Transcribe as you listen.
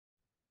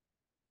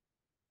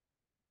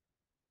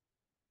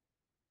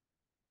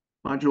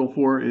Module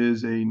 4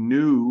 is a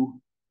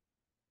new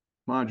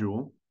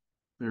module.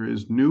 There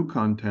is new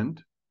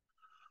content.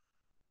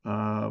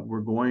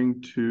 We're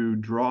going to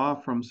draw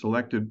from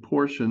selected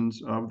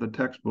portions of the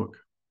textbook.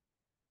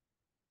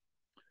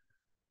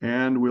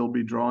 And we'll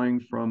be drawing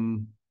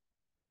from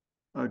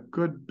a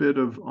good bit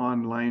of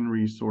online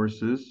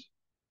resources.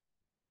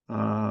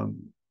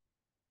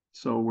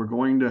 So we're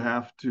going to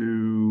have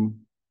to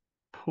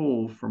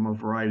pull from a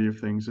variety of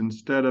things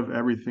instead of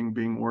everything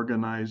being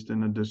organized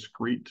in a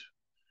discrete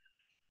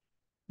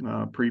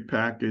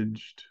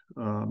prepackaged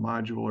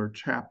module or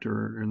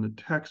chapter in the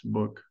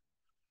textbook.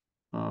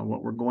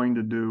 What we're going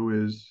to do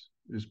is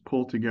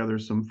pull together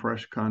some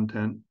fresh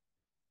content.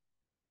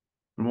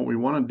 And what we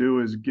want to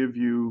do is give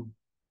you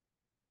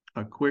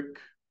a quick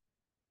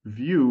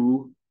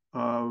view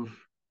of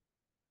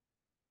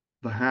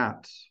the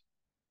hats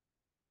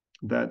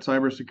that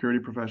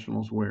cybersecurity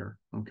professionals wear,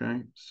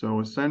 okay? So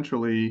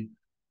essentially,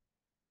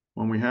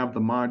 when we have the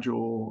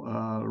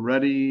module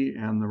ready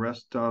and the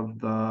rest of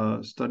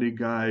the study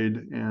guide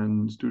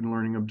and student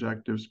learning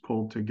objectives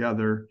pulled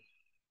together,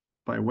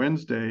 by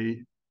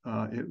Wednesday,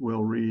 it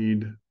will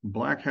read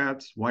black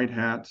hats, white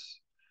hats,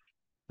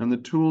 and the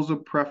tools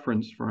of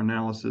preference for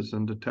analysis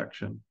and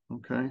detection,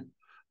 okay?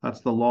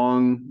 That's the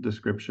long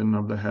description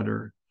of the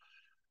header.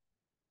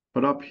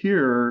 But up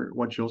here,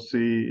 what you'll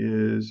see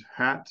is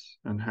hats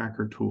and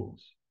hacker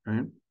tools,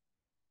 right?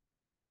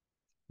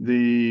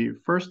 The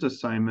first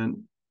assignment,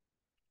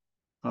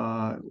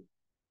 the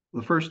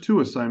first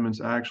two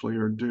assignments actually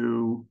are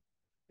due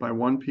by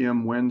 1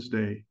 p.m.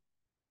 Wednesday,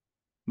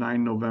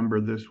 9 November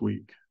this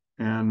week.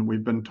 And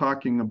we've been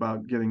talking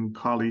about getting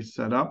Kali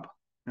set up,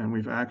 and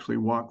we've actually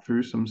walked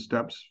through some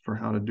steps for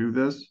how to do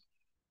this.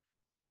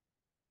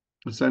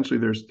 Essentially,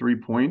 there's 3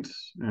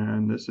 points,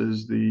 and this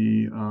is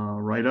the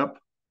write-up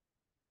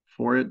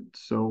for it.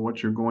 So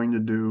what you're going to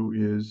do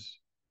is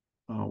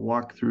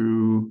walk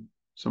through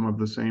some of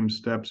the same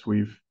steps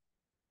we've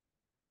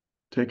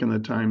taken the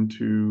time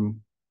to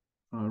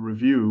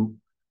review.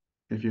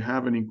 If you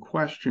have any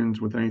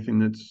questions with anything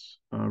that's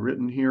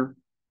written here,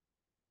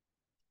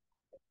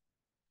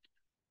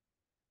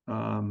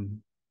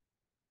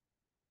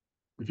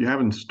 if you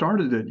haven't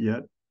started it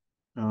yet,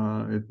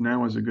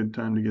 now is a good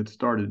time to get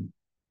started.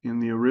 In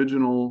the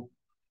original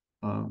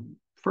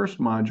first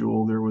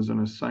module, there was an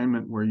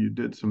assignment where you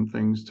did some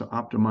things to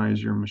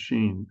optimize your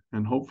machine.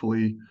 And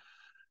hopefully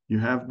you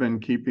have been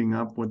keeping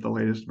up with the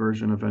latest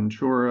version of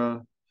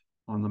Ventura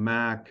on the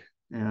Mac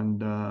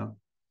and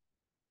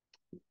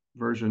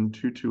version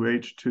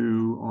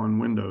 22H2 on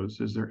Windows.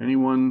 Is there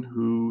anyone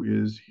who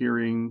is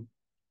hearing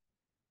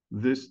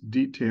this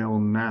detail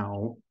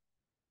now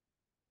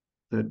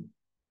that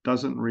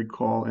doesn't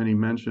recall any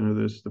mention of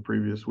this the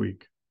previous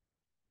week?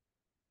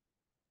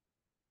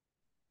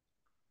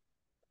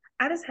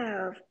 I just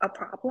have a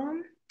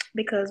problem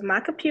because my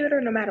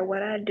computer, no matter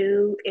what I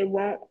do, it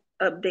won't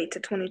update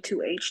to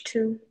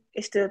 22H2.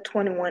 It's still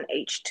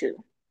 21H2.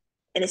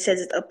 And it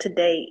says it's up to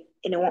date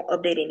and it won't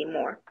update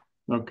anymore.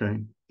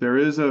 Okay, there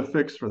is a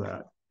fix for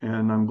that,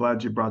 and I'm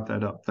glad you brought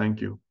that up.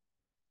 Thank you.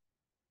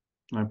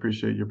 I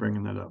appreciate you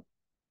bringing that up.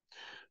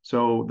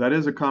 So that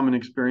is a common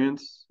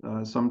experience.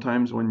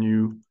 Sometimes when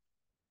you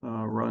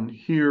run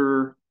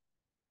here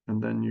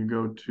and then you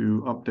go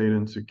to update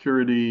and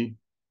security,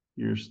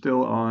 you're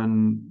still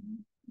on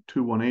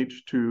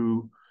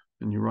 21H2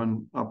 and you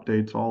run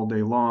updates all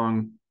day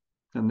long,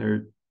 and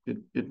it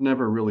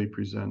never really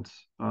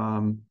presents.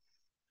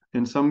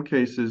 In some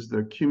cases,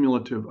 the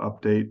cumulative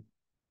update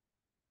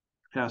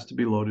has to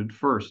be loaded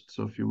first.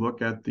 So if you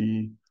look at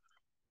the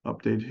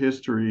update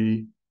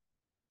history,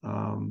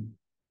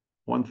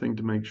 one thing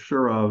to make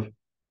sure of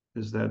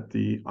is that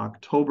the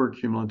October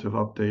cumulative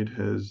update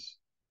has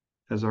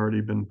already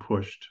been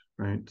pushed,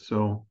 right?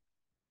 So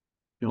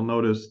you'll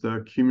notice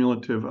the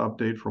cumulative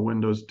update for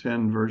Windows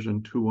 10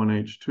 version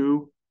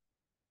 21H2.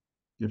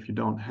 If you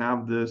don't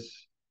have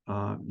this,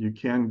 you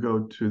can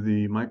go to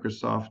the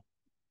Microsoft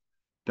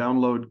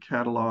download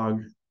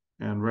catalog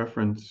and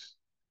reference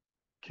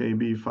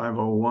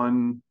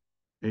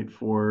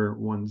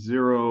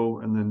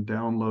KB501-8410 and then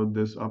download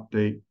this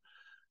update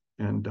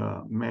and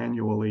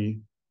manually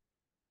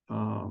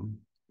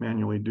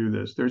do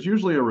this. There's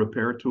usually a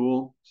repair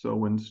tool. So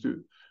when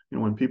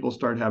people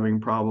start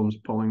having problems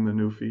pulling the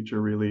new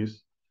feature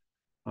release,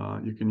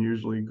 you can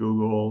usually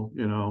Google,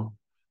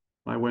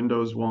 my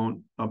Windows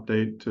won't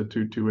update to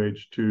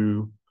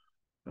 22H2,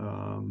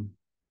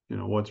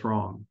 what's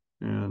wrong?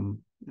 And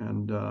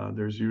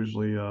there's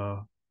usually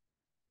a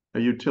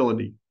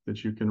utility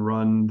that you can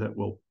run that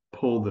will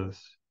pull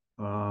this.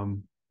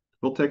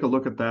 We'll take a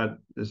look at that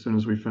as soon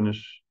as we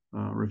finish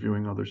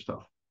reviewing other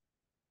stuff.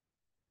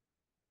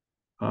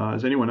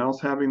 Is anyone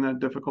else having that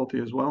difficulty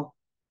as well?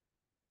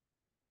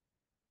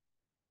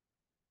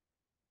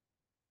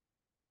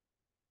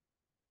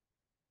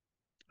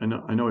 I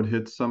know it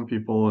hits some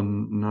people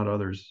and not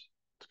others.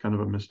 It's kind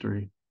of a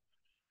mystery.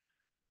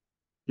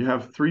 You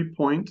have 3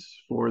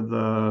 points for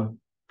the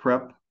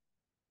prep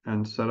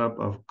and setup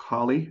of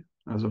Kali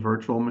as a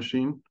virtual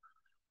machine.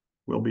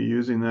 We'll be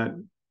using that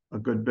a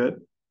good bit.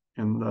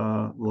 in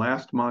the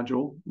last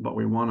module, but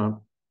we want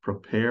to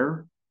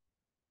prepare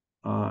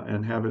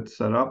and have it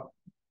set up.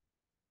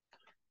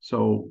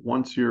 So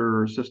once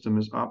your system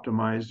is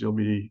optimized, you'll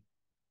be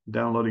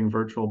downloading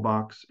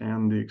VirtualBox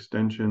and the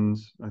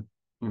extensions.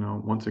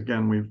 Once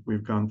again,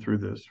 we've gone through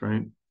this,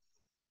 right?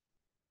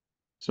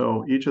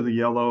 So each of the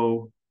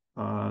yellow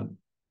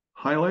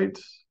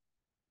highlights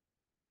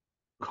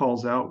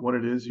calls out what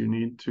it is you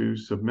need to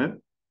submit.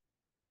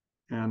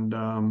 And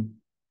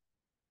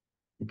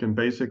you can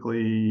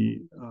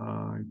basically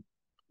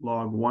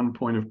log 1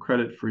 point of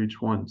credit for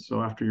each one.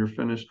 So after you're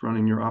finished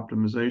running your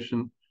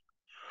optimization,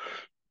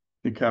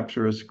 you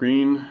capture a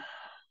screen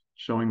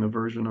showing the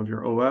version of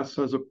your OS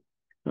as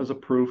a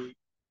proof.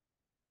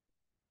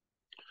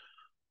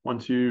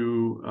 Once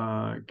you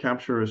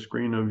capture a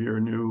screen of your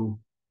new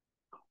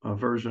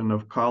version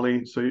of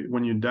Kali, so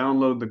when you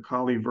download the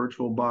Kali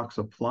VirtualBox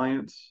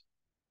appliance,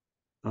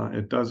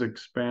 it does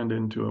expand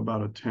into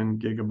about a 10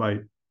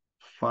 gigabyte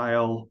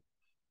file.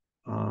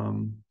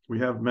 We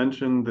have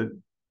mentioned that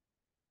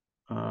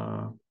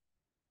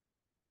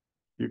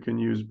you can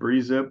use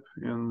BreeZip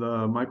in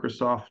the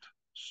Microsoft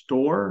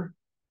Store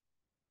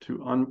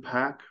to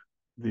unpack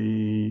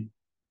the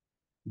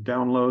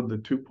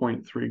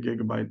 2.3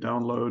 gigabyte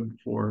download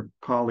for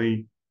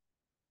Kali.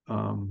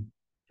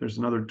 There's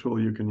another tool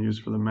you can use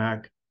for the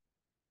Mac.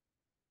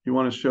 You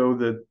want to show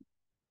that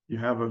you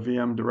have a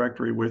VM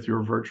directory with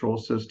your virtual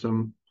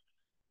system.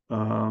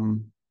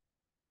 Gosh,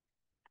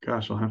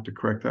 I'll have to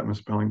correct that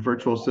misspelling.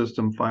 Virtual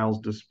system files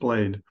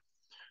displayed.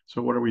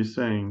 So what are we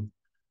saying?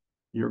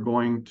 You're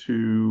going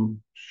to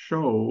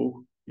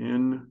show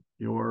in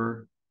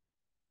your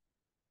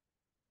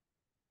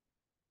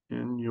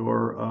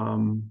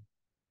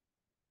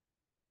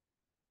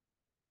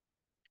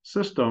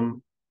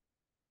system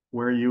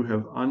where you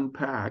have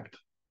unpacked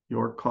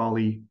your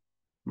Kali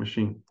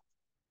machine.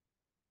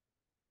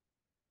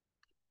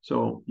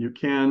 So you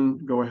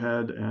can go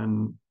ahead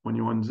and when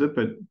you unzip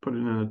it, put it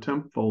in a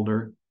temp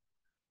folder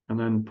and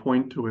then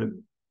point to it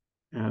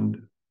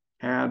and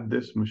add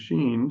this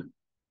machine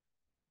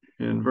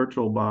in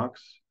VirtualBox,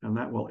 and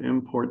that will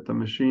import the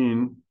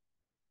machine.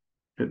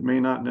 It may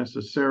not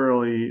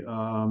necessarily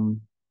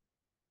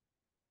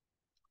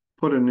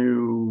put a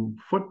new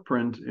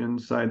footprint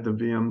inside the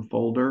VM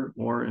folder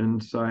or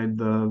inside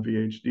the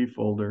VHD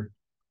folder,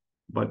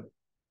 but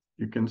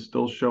you can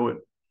still show it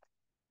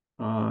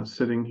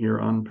sitting here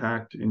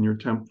unpacked in your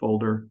temp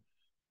folder.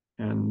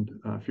 And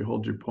if you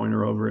hold your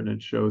pointer over it and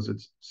it shows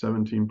it's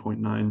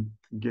 17.9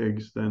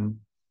 gigs, then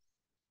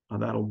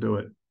that'll do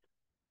it.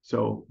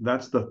 So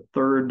that's the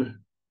third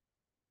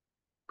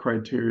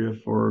criteria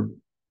for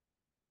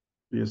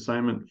the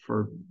assignment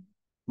for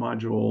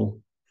module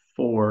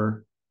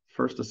 4,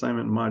 first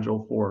assignment in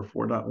module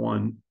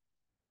 4.1.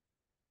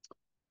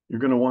 You're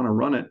going to want to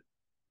run it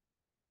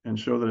and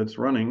show that it's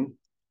running.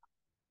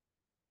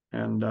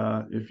 And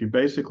if you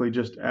basically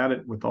just add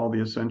it with all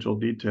the essential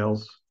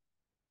details,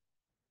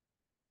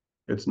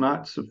 it's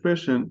not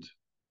sufficient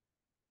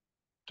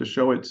to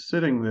show it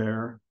sitting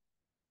there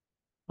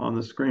on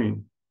the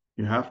screen.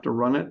 You have to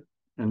run it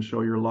and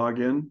show your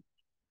login.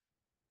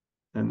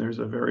 And there's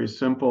a very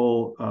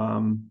simple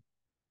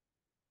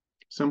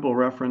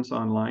reference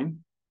online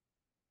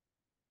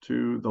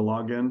to the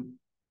login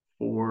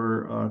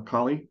for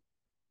Kali.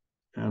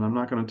 And I'm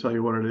not going to tell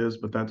you what it is,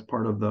 but that's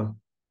part of the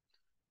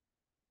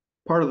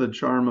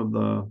charm of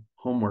the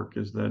homework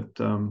is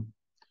that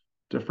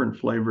different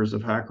flavors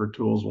of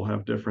HackerTools will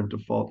have different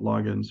default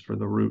logins for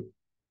the root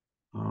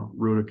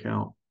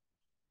account.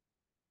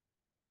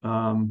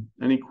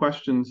 Any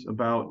questions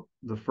about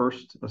the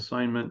first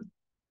assignment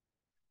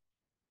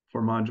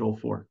for module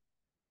 4?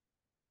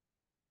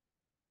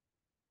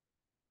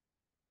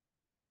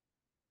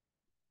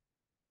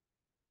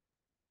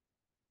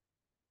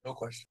 No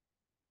question.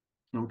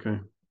 Okay.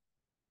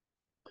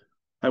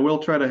 I will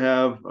try to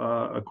have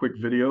a quick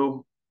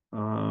video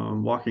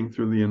walking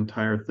through the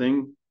entire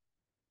thing.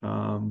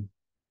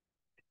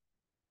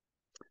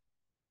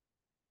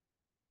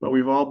 But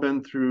we've all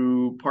been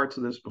through parts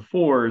of this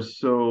before,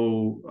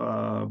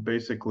 so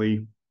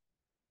basically,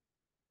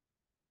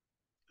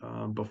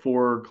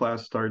 before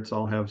class starts,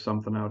 I'll have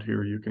something out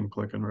here you can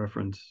click and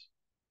reference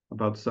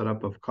about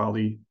setup of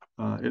Kali.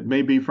 It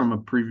may be from a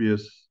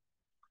previous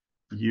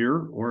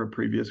year or a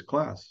previous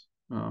class,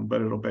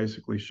 but it'll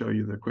basically show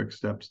you the quick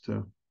steps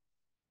to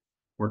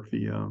work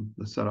the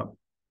setup.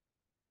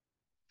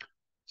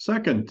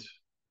 Second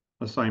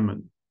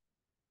assignment.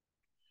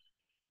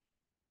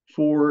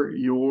 For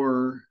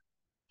your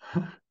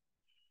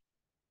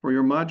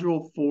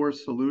module 4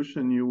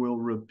 solution, you will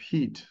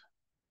repeat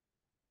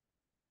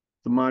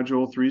the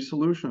module 3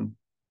 solution.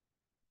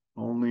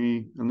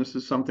 And this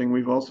is something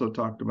we've also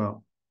talked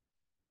about.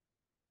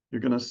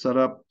 You're going to set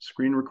up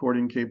screen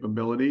recording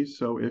capability.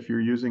 So if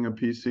you're using a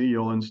PC,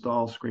 you'll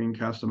install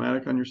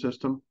Screencast-O-Matic on your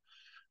system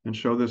and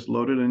show this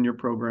loaded in your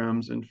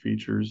programs and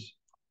features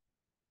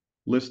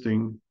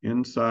listing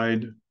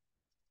inside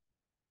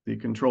the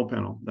control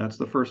panel. That's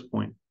the first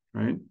point,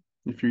 right?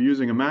 If you're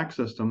using a Mac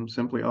system,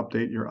 simply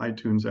update your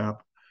iTunes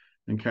app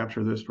and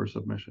capture this for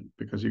submission,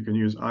 because you can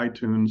use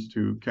iTunes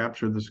to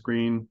capture the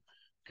screen,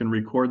 you can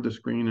record the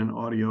screen and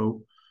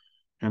audio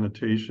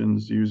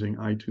annotations using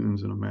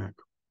iTunes in a Mac.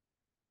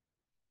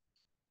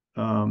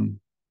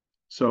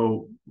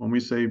 So when we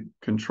say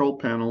control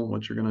panel,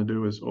 what you're going to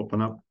do is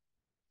open up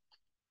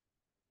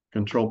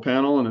control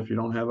panel, and if you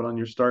don't have it on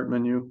your start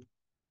menu,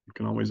 you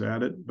can always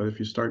add it. But if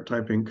you start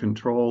typing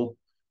control,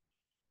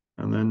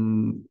 and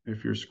then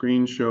if your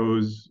screen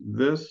shows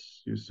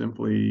this, you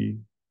simply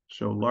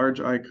show large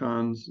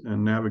icons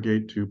and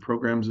navigate to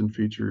programs and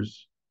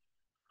features,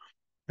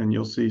 and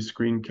you'll see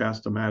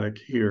Screencast-O-Matic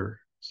here.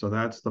 So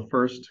that's the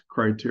first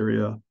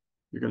criteria.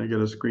 You're going to get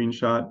a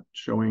screenshot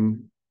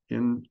showing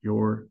in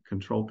your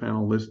control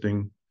panel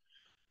listing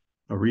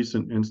a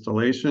recent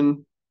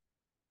installation.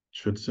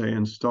 Should say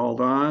installed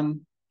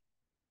on.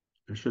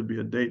 There should be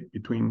a date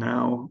between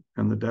now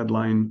and the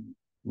deadline,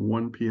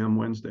 1 p.m.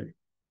 Wednesday.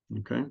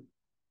 Okay.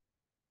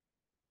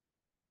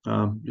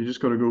 You just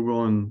go to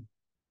Google and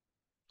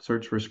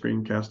search for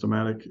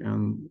Screencast-O-Matic,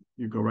 and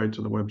you go right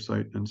to the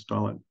website and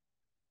install it.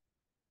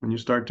 When you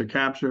start to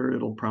capture,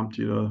 it'll prompt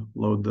you to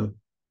load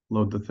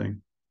the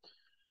thing.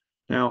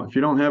 Now, if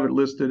you don't have it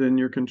listed in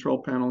your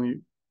control panel,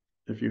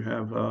 if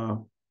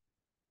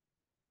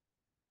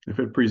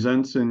it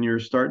presents in your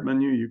start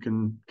menu, you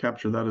can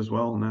capture that as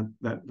well, and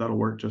that'll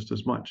work just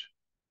as much.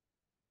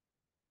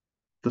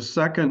 The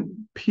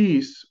second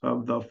piece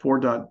of the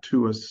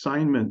 4.2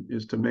 assignment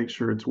is to make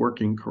sure it's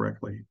working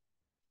correctly.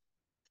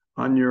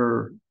 On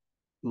your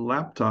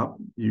laptop,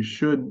 you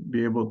should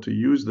be able to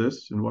use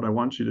this, and what I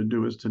want you to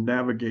do is to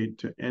navigate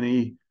to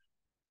any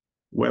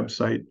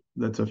website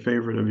that's a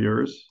favorite of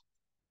yours,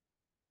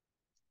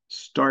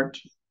 start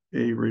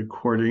a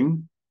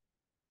recording,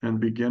 and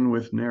begin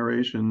with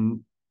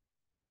narration,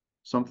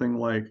 something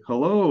like,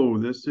 hello,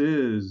 this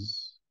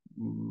is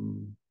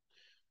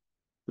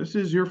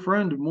your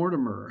friend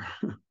Mortimer,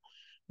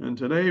 and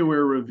today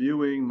we're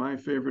reviewing my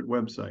favorite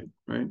website,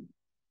 right?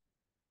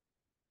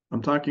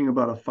 I'm talking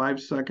about a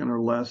 5-second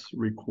or less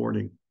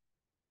recording.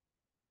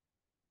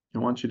 I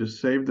want you to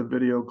save the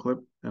video clip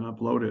and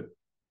upload it.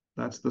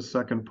 That's the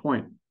second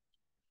point.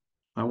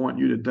 I want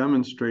you to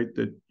demonstrate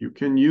that you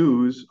can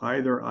use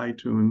either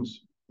iTunes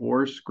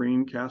or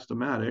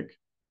Screencast-O-Matic,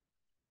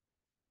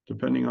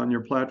 depending on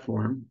your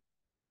platform,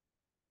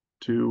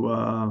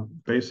 to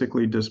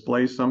basically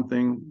display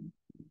something,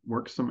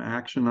 work some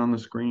action on the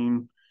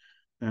screen,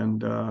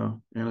 and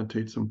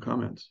annotate some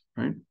comments,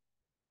 right?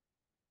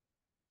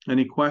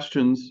 Any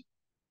questions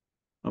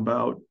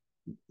about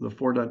the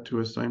 4.2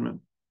 assignment?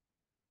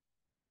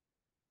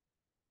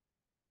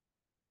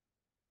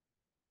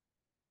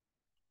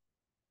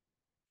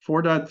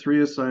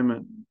 .3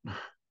 assignment.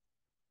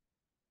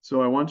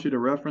 So I want you to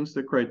reference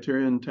the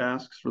criteria and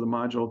tasks for the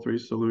Module 3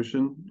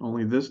 solution.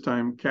 Only this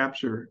time,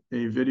 capture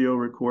a video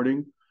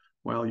recording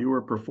while you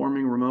are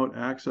performing remote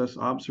access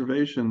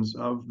observations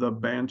of the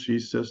Banshee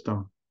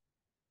system.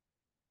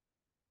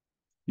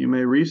 You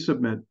may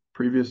resubmit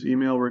previous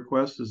email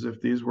requests as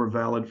if these were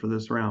valid for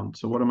this round.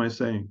 So what am I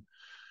saying?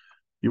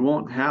 You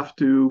won't have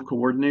to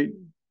coordinate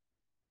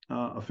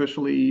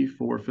officially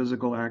for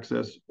physical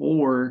access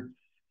or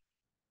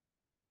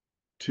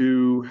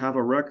to have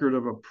a record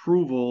of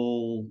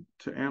approval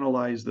to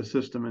analyze the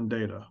system and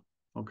data.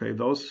 Okay,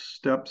 those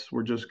steps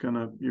we're just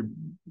gonna,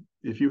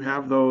 if you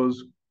have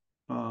those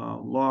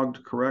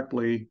logged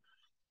correctly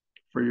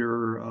for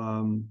your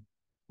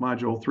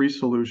Module 3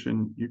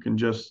 solution, you can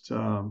just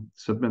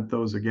submit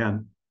those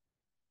again.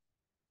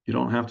 You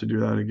don't have to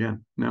do that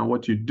again. Now,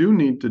 what you do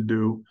need to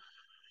do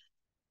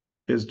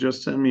is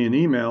just send me an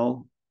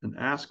email and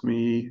ask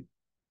me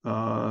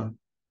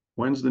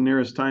when's the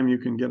nearest time you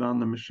can get on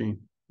the machine.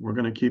 We're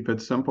going to keep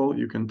it simple.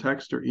 You can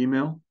text or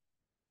email.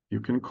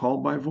 You can call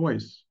by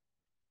voice.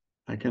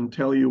 I can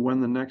tell you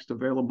when the next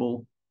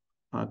available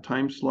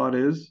time slot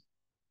is,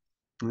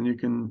 and you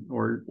can,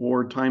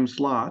 or time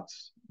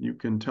slots. You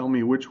can tell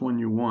me which one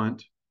you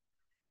want,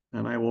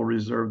 and I will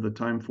reserve the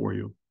time for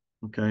you.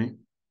 Okay.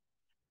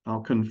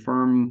 I'll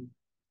confirm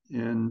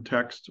in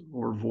text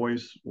or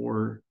voice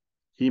or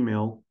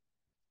email.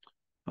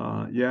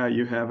 Yeah,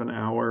 you have an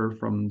hour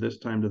from this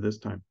time to this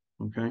time.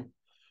 Okay.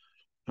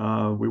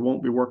 We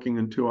won't be working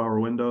in 2-hour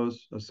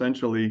windows.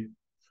 Essentially,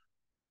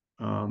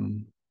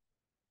 you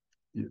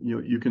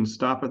can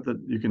start at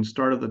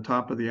the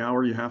top of the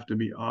hour. You have to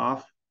be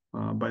off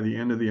by the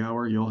end of the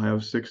hour. You'll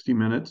have 60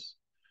 minutes.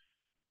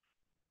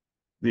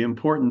 The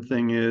important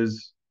thing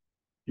is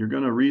you're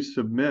going to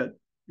resubmit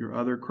your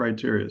other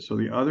criteria. So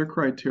the other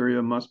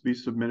criteria must be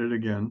submitted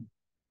again.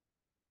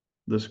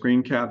 The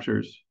screen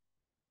captures,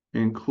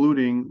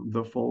 including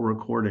the full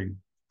recording.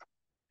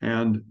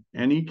 And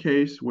any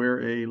case where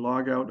a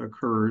logout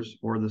occurs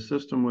or the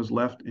system was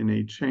left in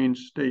a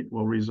changed state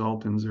will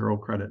result in 0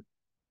 credit.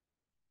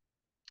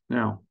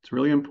 Now, it's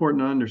really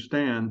important to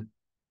understand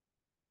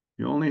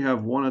you only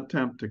have one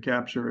attempt to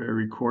capture a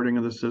recording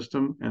of the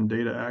system and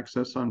data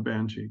access on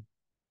Banshee.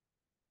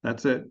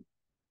 That's it.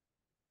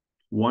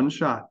 One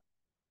shot.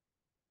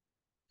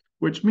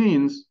 Which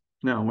means,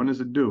 now, when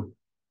is it due?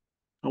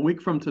 A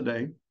week from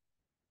today,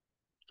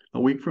 a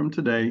week from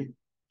today,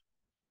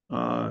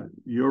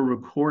 your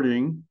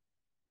recording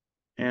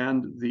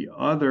and the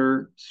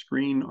other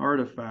screen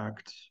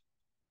artifacts,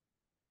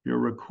 your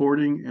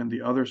recording and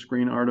the other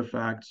screen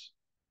artifacts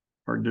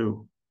are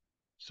due.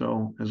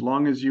 So as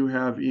long as you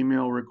have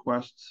email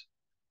requests,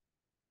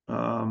 as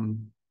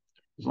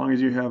long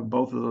as you have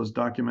both of those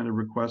documented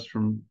requests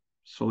from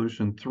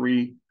solution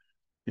 3,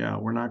 yeah,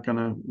 we're not going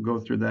to go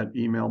through that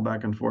email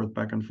back and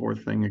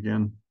forth thing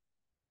again.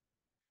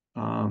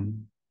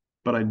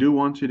 But I do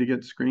want you to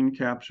get screen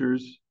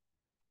captures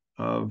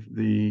of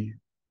the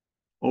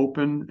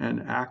open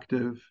and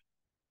active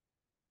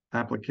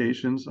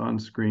applications on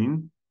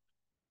screen,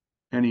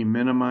 any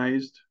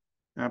minimized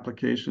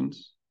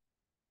applications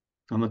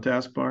on the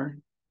taskbar,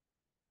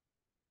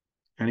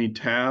 any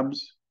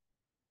tabs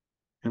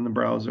in the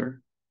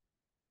browser.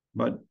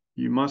 But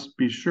you must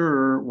be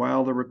sure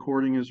while the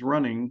recording is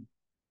running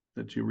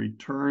that you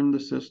return the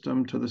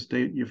system to the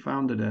state you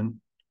found it in.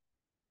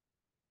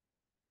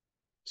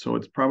 So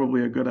it's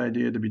probably a good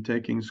idea to be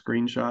taking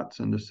screenshots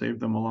and to save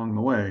them along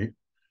the way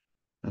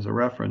as a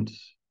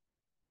reference.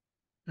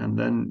 And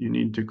then you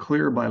need to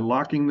clear by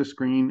locking the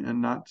screen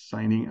and not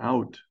signing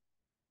out.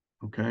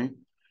 Okay?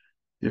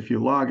 If you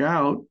log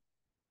out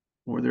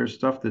or there's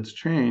stuff that's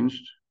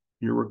changed,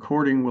 your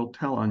recording will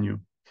tell on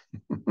you.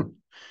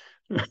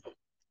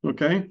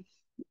 Okay?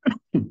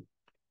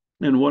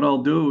 And what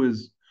I'll do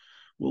is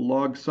we'll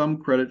log some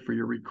credit for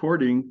your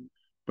recording,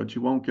 but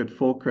you won't get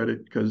full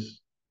credit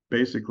because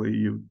basically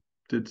you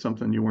did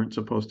something you weren't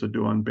supposed to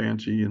do on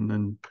Banshee, and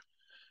then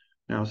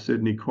now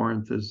Sydney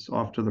Corinth is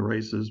off to the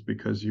races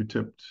because you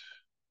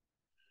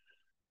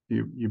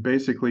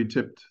basically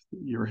tipped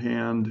your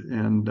hand,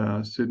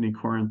 and Sydney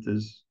Corinth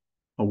is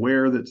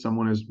aware that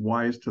someone is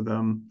wise to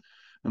them,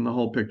 and the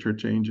whole picture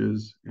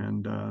changes.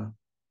 And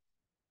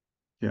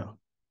yeah.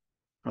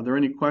 Are there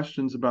any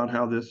questions about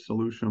how this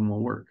solution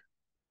will work?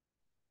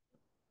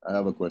 I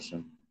have a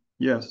question.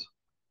 Yes.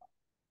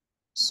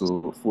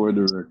 So for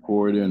the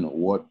recording,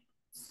 what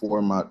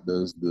format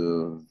does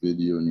the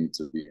video need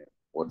to be in?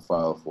 What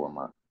file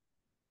format?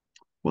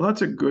 Well,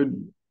 that's a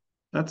good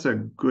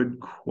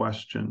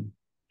question.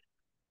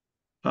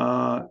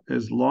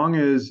 As long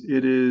as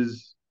it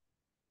is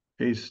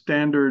a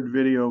standard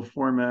video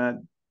format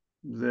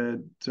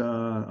that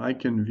I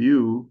can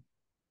view,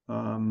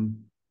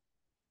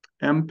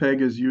 MPEG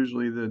is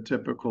usually the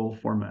typical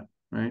format,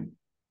 right?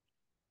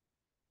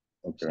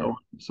 Okay.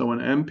 So an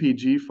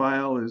MPG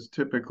file is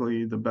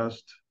typically the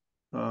best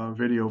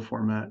video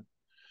format,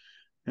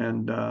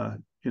 and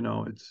you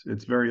know,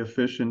 it's very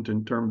efficient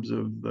in terms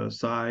of the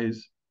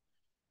size.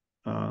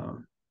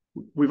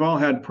 We've all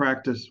had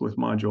practice with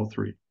Module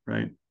 3,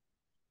 right?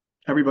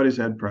 Everybody's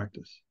had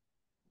practice,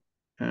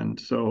 and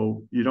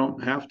so you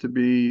don't have to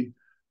be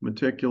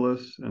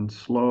meticulous and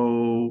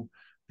slow,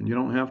 and you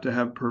don't have to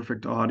have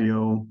perfect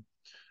audio.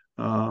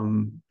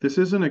 This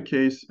isn't a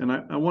case, and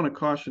I want to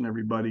caution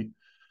everybody.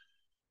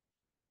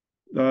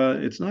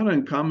 It's not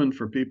uncommon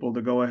for people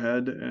to go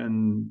ahead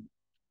and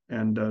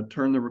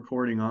turn the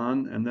recording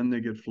on, and then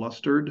they get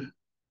flustered,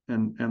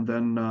 and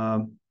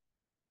then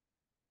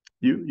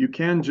you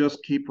can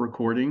just keep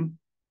recording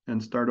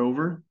and start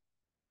over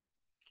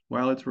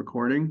while it's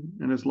recording,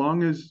 and as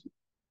long as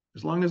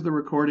the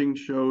recording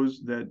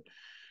shows that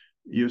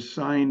you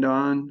signed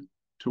on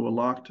to a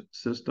locked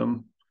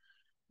system,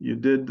 you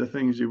did the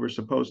things you were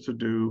supposed to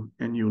do,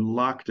 and you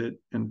locked it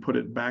and put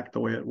it back the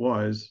way it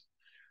was,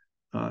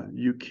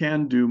 you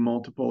can do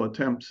multiple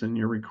attempts in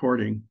your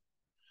recording.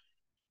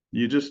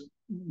 You just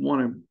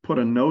want to put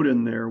a note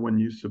in there when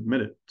you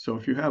submit it. So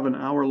if you have an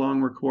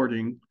hour-long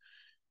recording,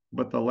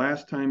 but the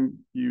last time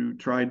you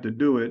tried to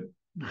do it,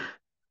 the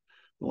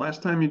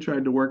last time you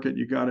tried to work it,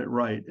 you got it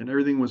right and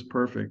everything was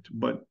perfect,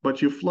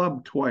 but you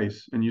flubbed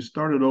twice and you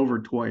started over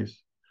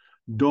twice,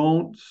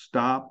 don't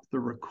stop the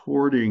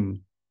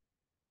recording.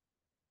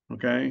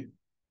 Okay?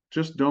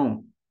 Just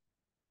don't.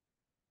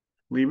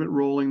 Leave it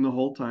rolling the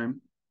whole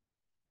time.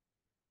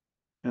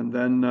 And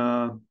then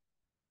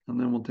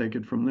we'll take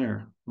it from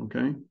there.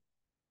 Okay.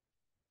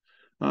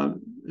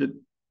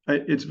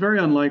 It's very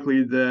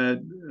unlikely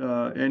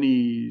that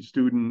any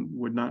student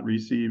would not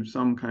receive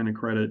some kind of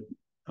credit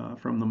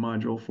from the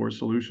Module 4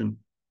 solution,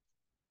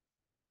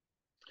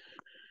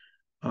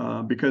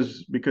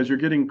 because you're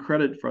getting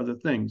credit for other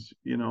things.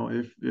 You know,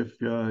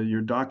 if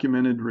your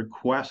documented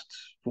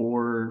requests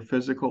for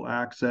physical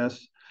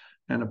access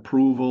and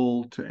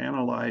approval to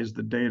analyze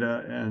the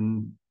data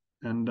and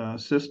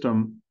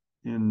system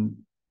in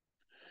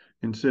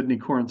Sydney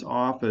Corinth's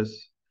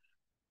office,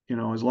 you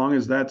know, as long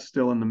as that's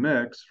still in the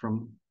mix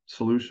from the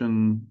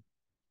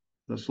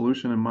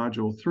solution in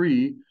Module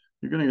 3,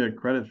 you're going to get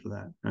credit for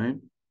that, right?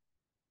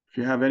 If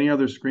you have any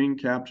other screen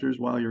captures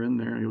while you're in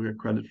there, you'll get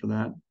credit for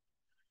that.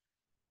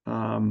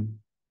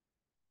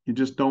 You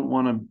just don't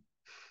want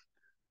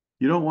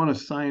to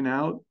sign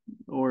out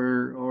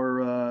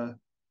or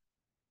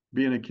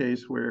be in a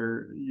case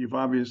where you've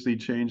obviously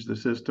changed the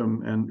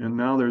system and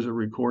now there's a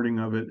recording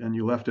of it and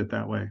you left it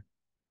that way.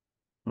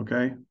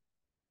 Okay?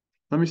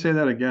 Let me say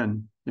that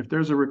again. If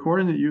there's a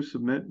recording that you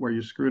submit where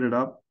you screwed it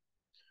up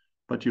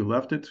but you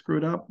left it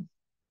screwed up,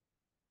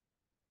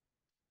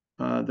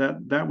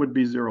 that would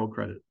be 0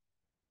 credit.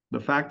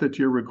 The fact that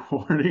you're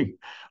recording,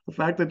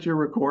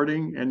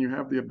 and you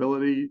have the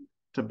ability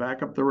to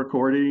back up the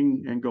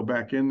recording and go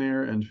back in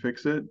there and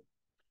fix it,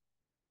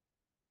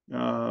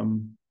 that's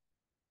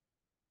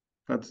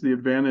the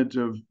advantage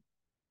of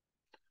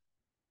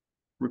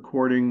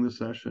recording the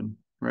session,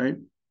 right?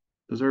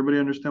 Does everybody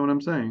understand what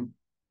I'm saying?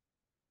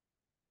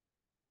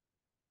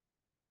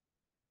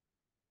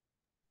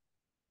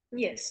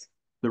 Yes.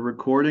 The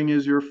recording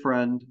is your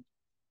friend.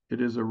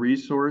 It is a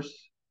resource.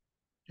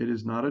 It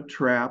is not a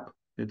trap.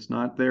 It's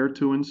not there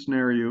to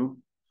ensnare you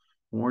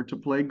or to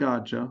play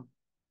gotcha.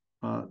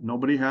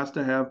 Nobody has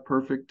to have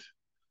perfect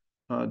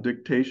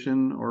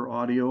dictation or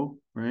audio,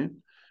 right?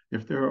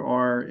 If there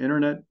are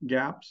internet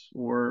gaps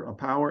or a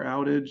power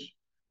outage,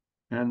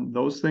 and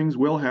those things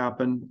will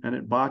happen, and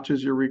it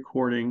botches your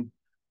recording,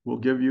 we'll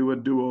give you a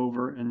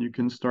do-over and you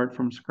can start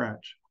from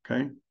scratch,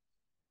 okay?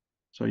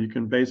 So you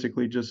can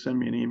basically just send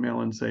me an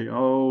email and say,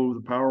 oh, the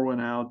power went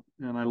out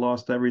and I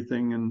lost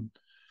everything, and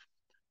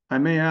I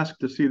may ask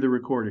to see the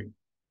recording,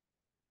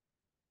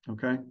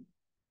 okay?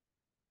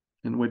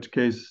 In which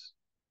case,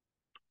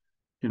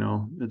 you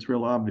know, it's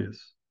real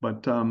obvious,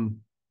 but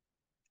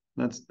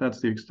that's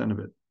the extent of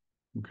it,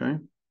 okay?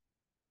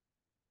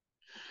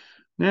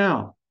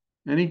 Now,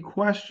 any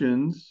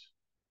questions?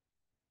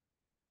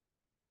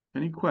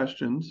 Any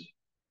questions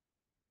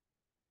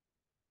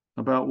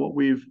about what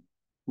we've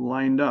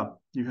lined up?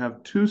 You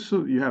have two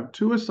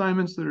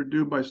assignments that are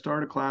due by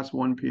start of class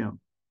 1 p.m.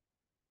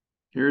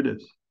 Here it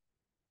is,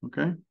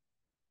 okay?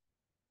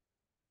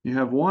 You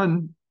have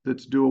one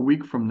that's due a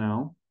week from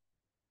now,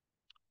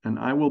 and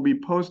I will be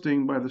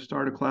posting by the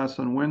start of class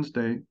on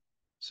Wednesday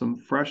some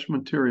fresh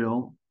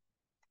material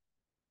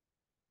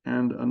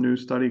and a new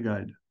study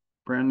guide,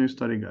 brand new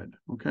study guide,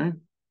 okay?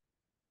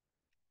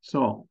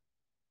 So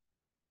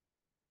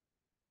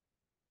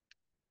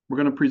we're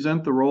going to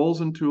present the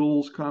roles and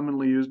tools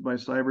commonly used by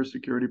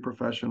cybersecurity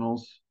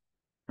professionals,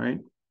 right?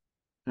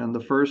 And the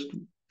first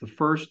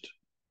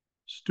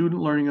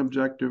student learning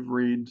objective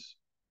reads,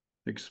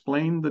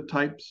 explain the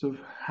types of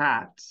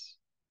hats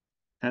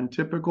and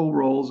typical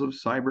roles of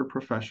cyber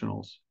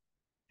professionals,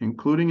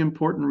 including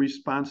important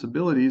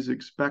responsibilities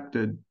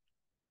expected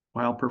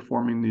while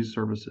performing these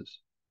services,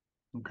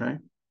 okay?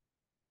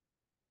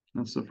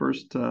 That's the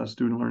first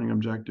student learning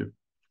objective.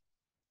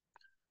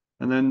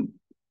 And then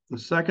the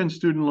second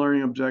student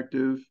learning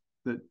objective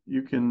that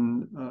you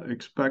can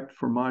expect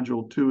for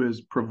Module 2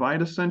 is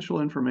provide essential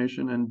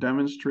information and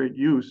demonstrate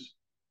use.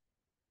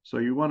 So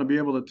you want to be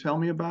able to tell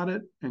me about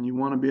it, and you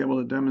want to be able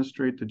to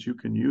demonstrate that you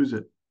can use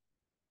it,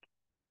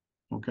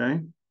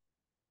 okay?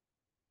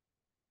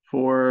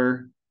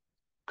 For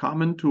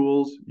common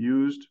tools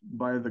used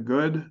by the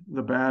good,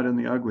 the bad, and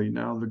the ugly.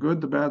 Now, the good,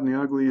 the bad, and the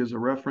ugly is a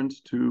reference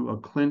to a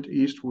Clint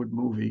Eastwood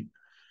movie.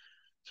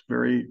 It's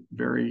very,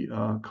 very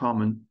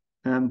common.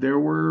 And there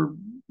were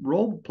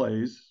role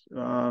plays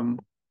in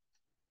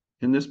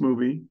this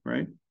movie,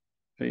 right?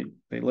 They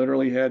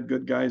literally had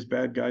good guys,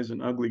 bad guys,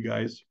 and ugly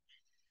guys.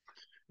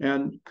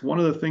 And one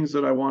of the things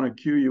that I want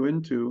to cue you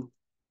into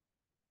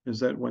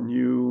is that when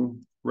you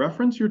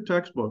reference your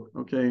textbook,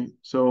 okay,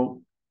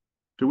 so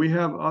do we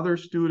have other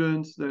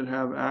students that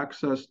have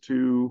access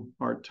to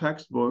our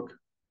textbook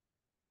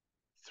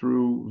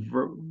through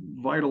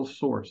Vital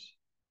Source?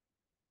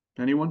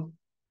 Anyone?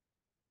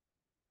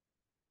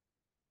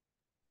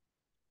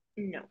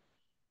 No,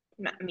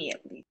 not me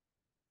at least.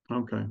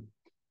 Okay.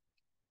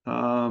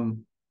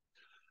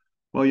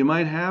 Well, you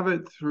might have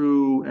it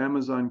through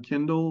Amazon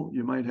Kindle.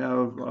 You might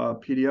have a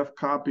PDF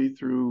copy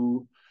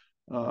through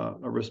a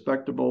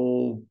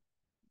respectable,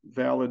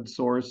 valid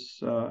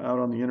source out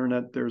on the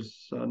internet.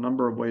 There's a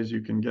number of ways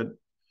you can get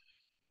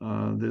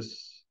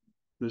this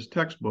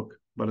textbook.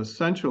 But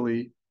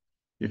essentially,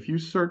 if you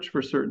search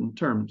for certain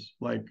terms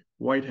like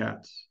white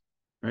hats,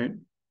 right?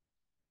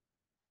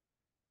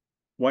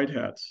 White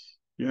hats.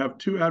 You have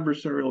two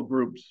adversarial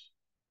groups.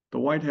 The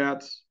white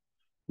hats,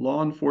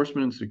 law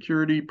enforcement and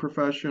security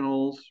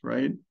professionals,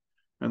 right?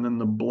 And then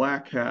the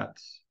black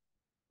hats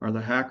are the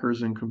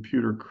hackers and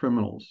computer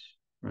criminals,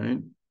 right?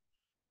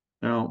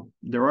 Now,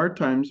 there are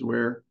times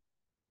where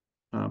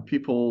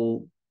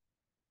people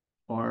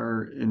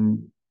are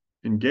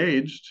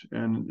engaged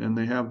and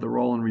they have the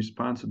role and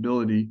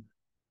responsibility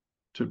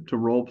to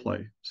role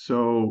play.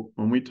 So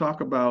when we talk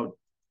about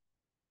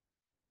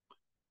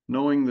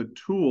knowing the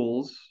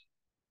tools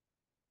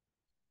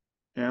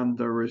and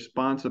the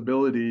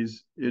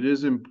responsibilities, it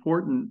is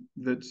important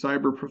that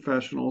cyber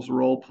professionals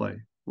role play.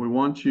 We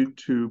want you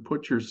to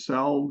put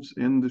yourselves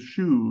in the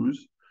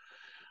shoes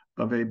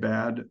of a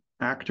bad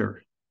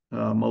actor,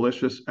 a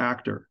malicious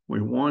actor.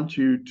 We want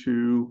you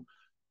to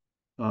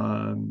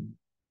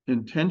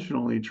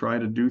intentionally try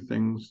to do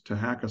things to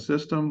hack a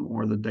system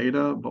or the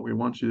data, but we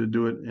want you to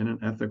do it in an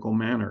ethical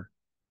manner.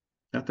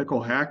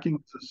 Ethical hacking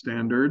is a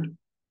standard.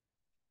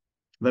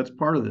 That's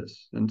part of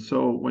this. And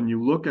so when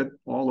you look at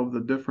all of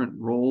the different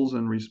roles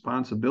and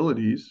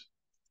responsibilities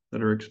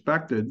that are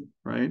expected,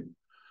 right?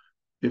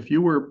 If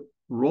you were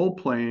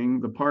role-playing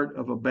the part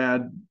of a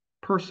bad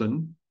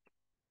person,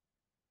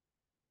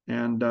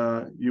 and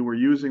you were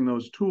using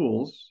those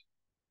tools,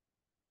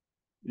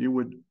 you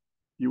would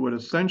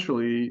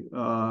essentially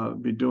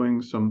be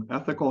doing some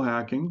ethical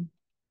hacking.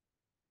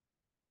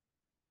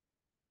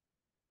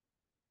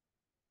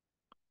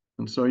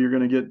 And so we're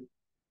going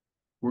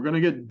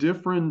to get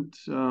different,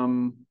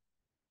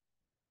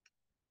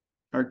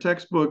 our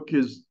textbook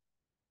is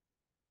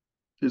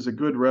a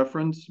good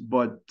reference,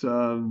 but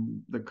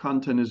the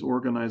content is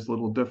organized a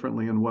little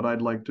differently. And what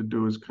I'd like to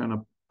do is kind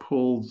of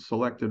pull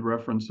selected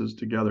references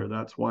together.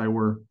 That's why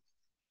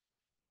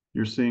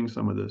you're seeing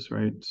some of this,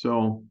 right?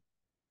 So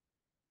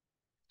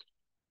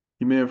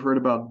you may have heard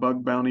about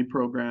bug bounty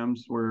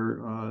programs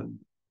where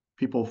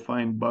people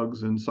find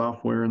bugs in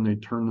software and they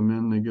turn them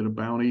in, they get a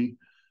bounty.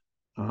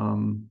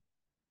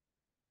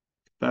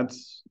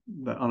 That's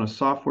on a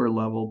software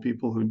level,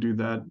 people who do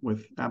that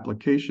with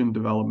application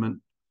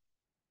development,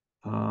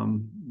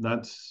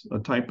 that's a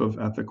type of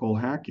ethical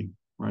hacking,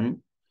 right?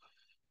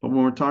 But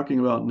when we're talking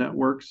about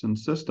networks and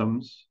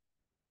systems,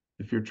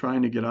 if you're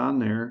trying to get on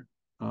there,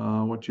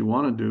 what you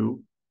want to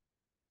do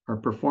are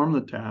perform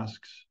the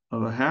tasks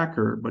of a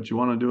hacker, but you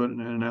want to do it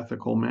in an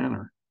ethical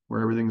manner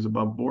where everything's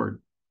above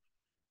board.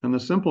 And the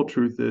simple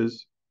truth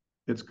is,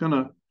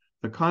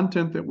 the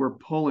content that we're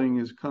pulling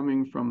is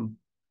coming from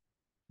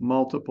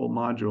multiple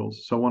modules.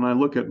 So when I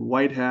look at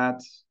white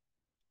hats,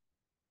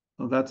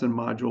 well, that's in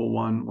module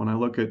 1. When I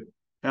look at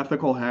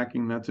ethical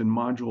hacking, that's in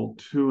module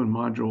 2 and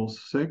module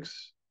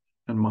 6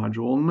 and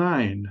module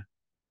 9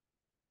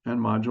 and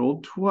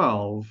module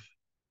 12,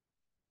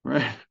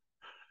 right?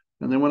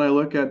 And then when I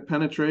look at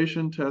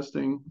penetration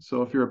testing,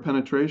 so if you're a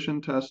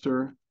penetration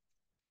tester,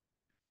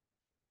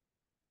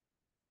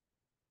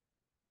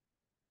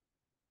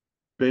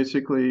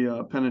 basically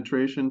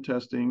penetration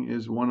testing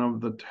is one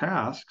of the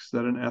tasks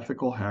that an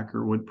ethical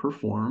hacker would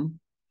perform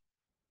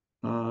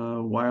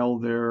while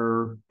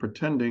they're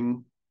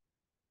pretending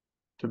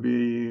to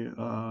be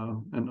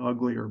an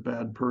ugly or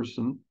bad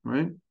person,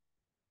 right?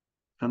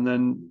 And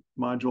then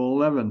module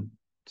 11.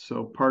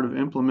 So part of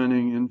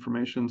implementing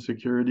information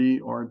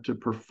security are to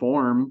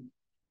perform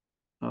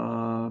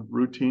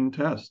routine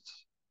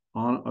tests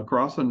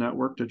across a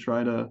network to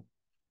try to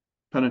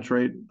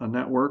penetrate a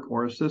network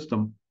or a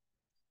system.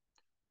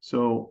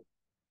 So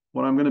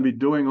what I'm going to be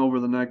doing over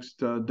the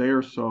next day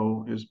or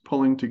so is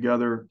pulling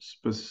together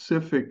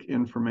specific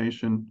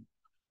information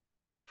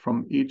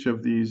from each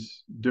of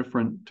these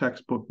different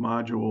textbook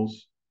modules.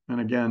 And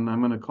again, I'm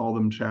going to call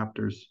them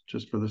chapters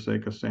just for the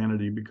sake of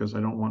sanity, because I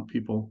don't want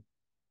people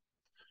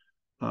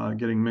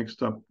getting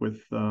mixed up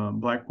with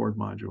Blackboard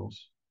modules.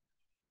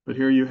 But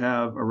here you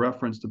have a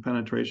reference to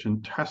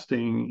penetration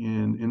testing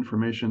in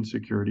information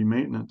security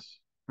maintenance,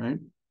 right?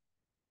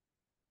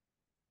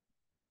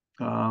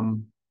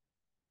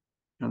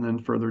 And then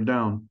further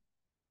down.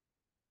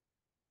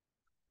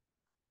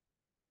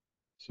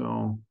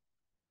 So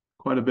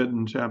quite a bit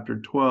in chapter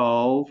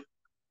 12.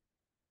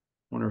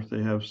 Wonder if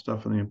they have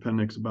stuff in the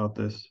appendix about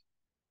this.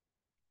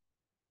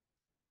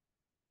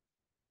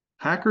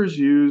 Hackers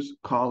use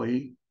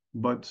Kali,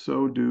 but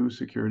so do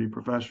security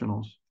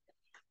professionals.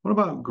 What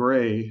about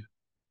gray?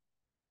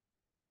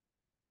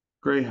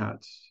 Gray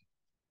hats.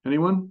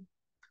 Anyone?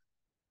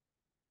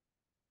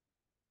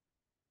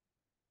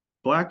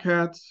 Black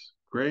hats,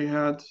 gray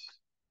hats,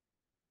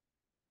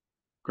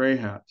 gray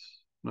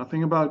hats.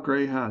 Nothing about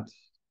gray hats.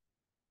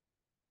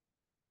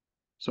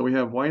 So we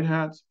have white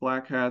hats,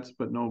 black hats,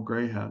 but no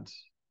gray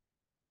hats.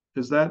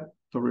 Is that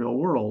the real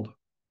world?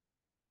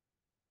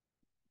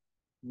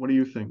 What do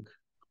you think?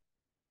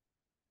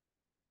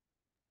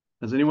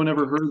 Has anyone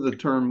ever heard of the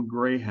term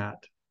gray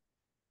hat?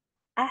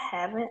 I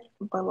haven't,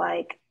 but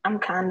like I'm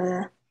kind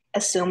of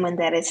assuming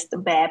that it's the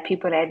bad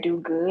people that do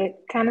good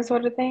kind of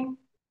sort of thing.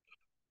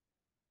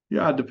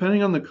 Yeah,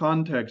 depending on the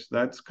context,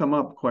 that's come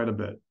up quite a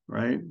bit,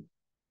 right?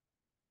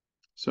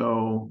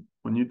 So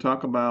when you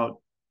talk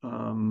about,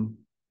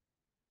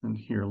 and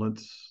here,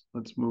 let's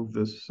move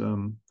this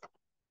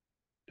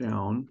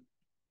down.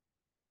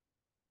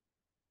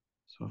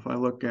 So if I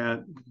look at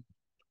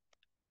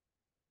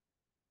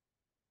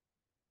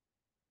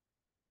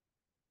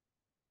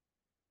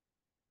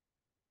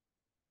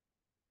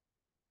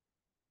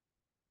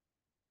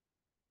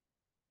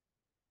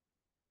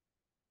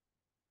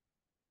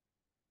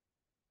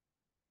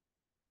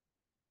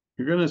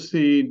you're going to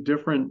see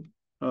different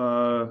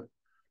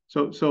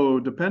so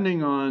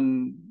depending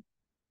on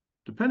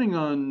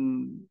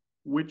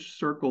which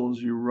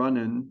circles you run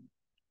in,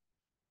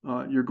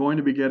 you're going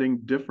to be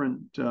getting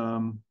different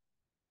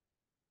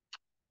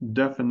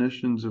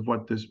definitions of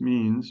what this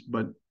means.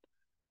 But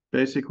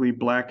basically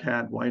black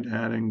hat, white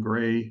hat, and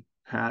gray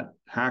hat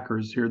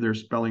hackers, here they're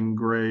spelling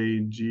gray,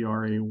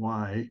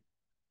 Gray.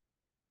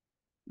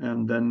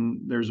 And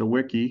then there's a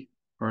wiki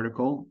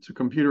article. It's a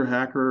computer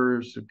hacker,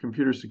 it's a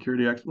computer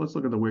security expert. Let's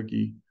look at the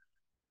wiki.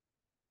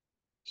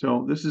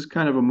 So this is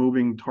kind of a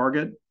moving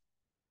target.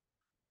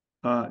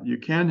 You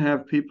can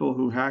have people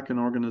who hack an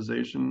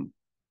organization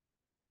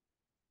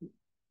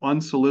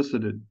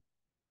unsolicited.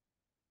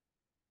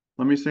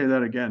 Let me say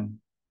that again.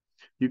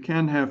 You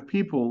can have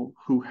people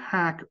who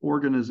hack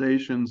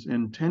organizations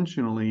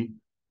intentionally,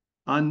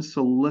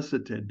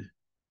 unsolicited.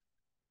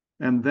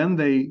 And then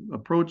they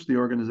approach the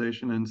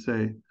organization and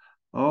say,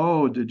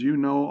 oh, did you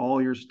know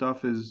all your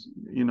stuff is,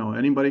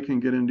 anybody can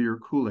get into your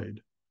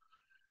Kool-Aid?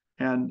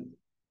 And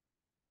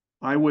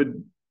I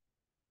would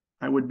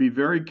be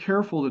very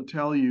careful to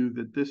tell you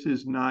that this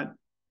is not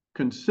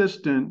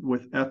consistent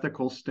with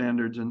ethical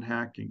standards in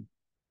hacking.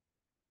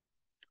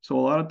 So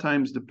a lot of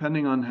times,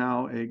 depending on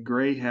how a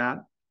gray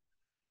hat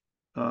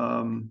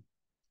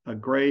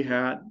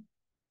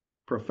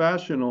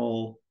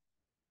professional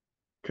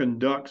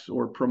conducts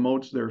or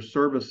promotes their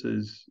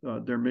services,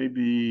 there may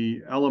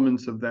be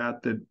elements of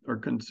that are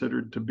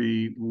considered to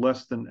be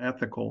less than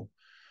ethical.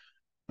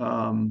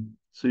 So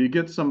you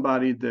get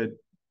somebody that,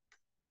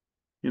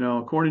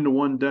 according to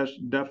one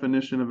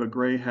definition of a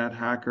gray hat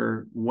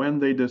hacker, when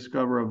they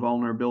discover a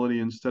vulnerability,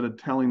 instead of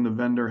telling the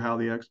vendor how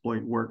the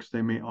exploit works,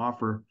 they may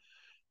offer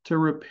to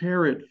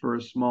repair it for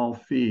a small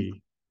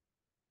fee.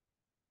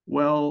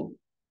 Well,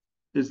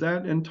 is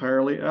that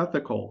entirely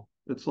ethical?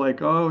 It's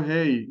like, oh,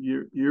 hey,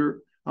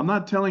 I'm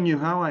not telling you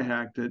how I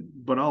hacked it,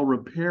 but I'll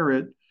repair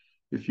it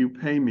if you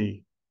pay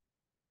me.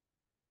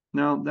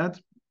 Now,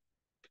 that's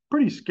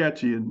pretty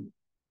sketchy, and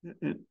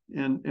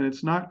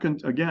it's not,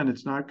 again,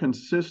 it's not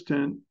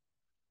consistent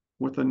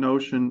with the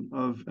notion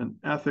of an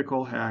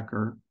ethical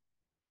hacker.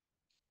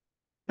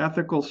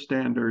 Ethical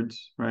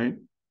standards, right,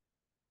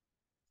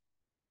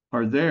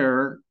 are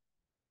there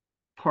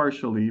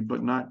partially,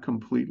 but not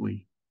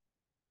completely.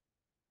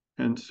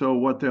 And so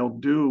what they'll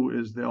do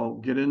is they'll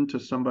get into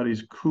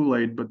somebody's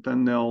Kool-Aid, but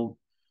then they'll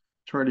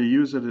try to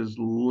use it as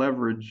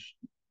leverage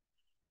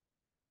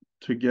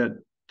to get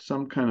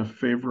some kind of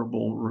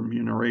favorable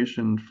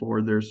remuneration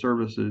for their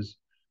services.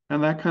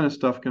 And that kind of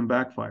stuff can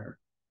backfire,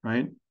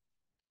 right?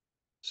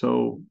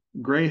 So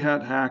gray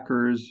hat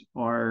hackers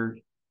are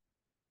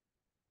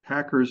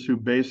hackers who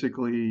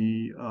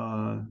basically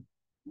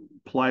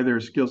apply their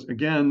skills.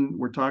 Again,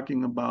 we're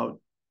talking about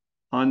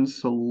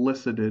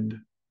unsolicited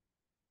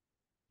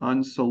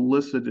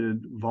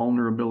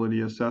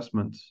vulnerability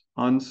assessments,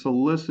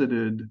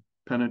 unsolicited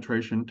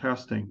penetration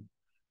testing,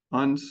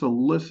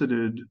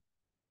 unsolicited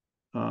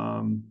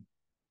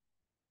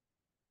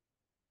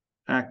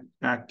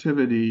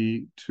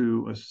activity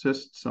to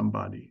assist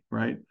somebody,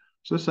 right?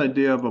 So this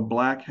idea of a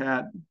black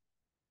hat,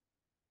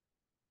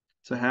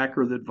 it's a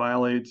hacker that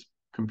violates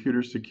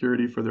computer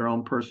security for their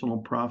own personal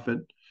profit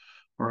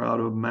or out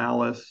of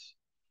malice.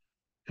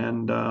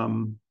 And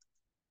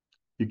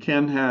you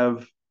can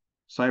have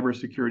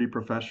cybersecurity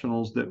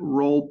professionals that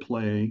role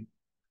play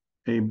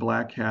a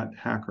black hat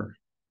hacker.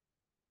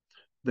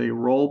 They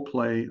role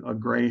play a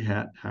gray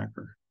hat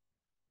hacker.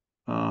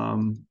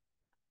 And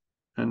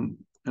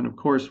of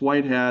course,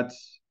 white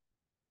hats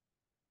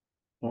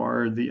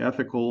are the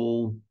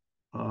ethical,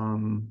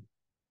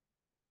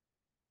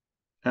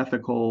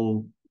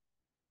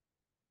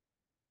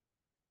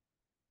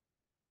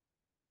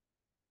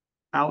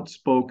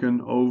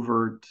 outspoken,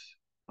 overt,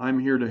 I'm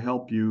here to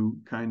help you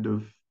kind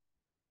of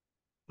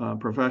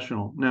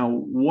professional. Now,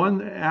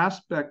 one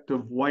aspect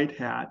of white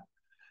hat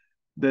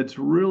that's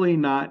really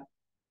not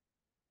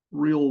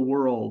real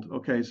world.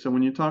 Okay, so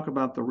when you talk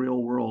about the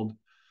real world,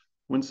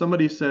 when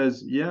somebody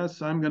says,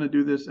 yes, I'm going to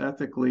do this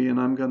ethically and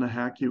I'm going to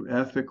hack you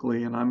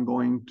ethically and I'm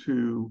going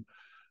to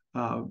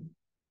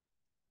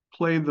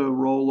play the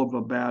role of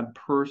a bad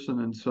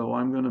person, and so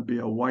I'm going to be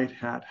a white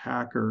hat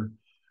hacker.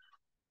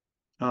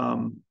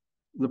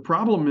 The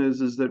problem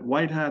is that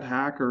white hat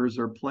hackers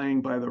are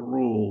playing by the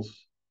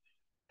rules,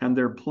 and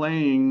they're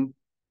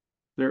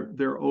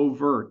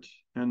overt,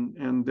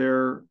 and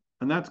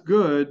that's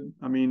good.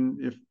 I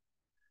mean,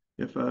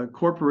 if a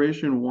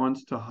corporation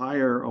wants to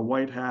hire a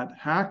white hat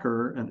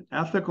hacker, an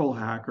ethical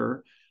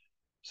hacker,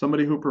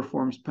 somebody who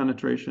performs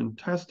penetration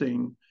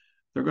testing,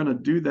 they're going to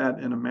do that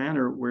in a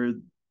manner where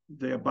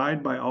they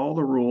abide by all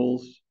the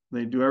rules.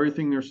 They do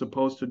everything they're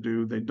supposed to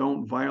do. They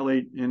don't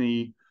violate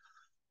any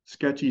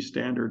sketchy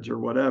standards or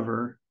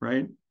whatever,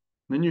 right? And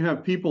then you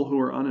have people who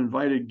are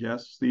uninvited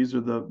guests. These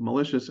are the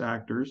malicious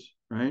actors,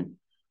 right?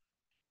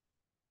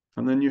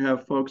 And then you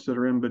have folks that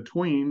are in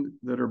between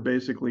that are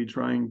basically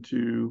trying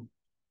to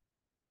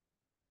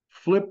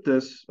flip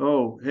this.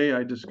 Oh, hey,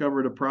 I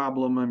discovered a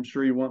problem. I'm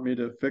sure you want me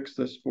to fix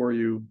this for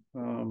you,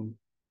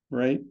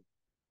 right?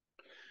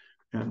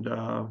 And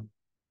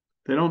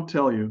they don't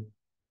tell you.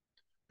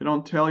 They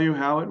don't tell you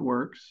how it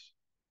works.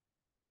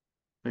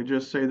 They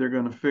just say they're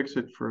going to fix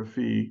it for a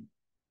fee.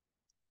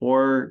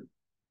 Or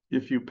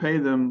if you pay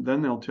them,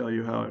 then they'll tell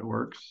you how it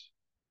works.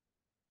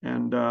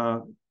 And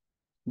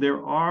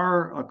there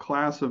are a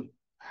class of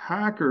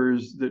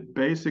hackers that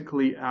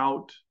basically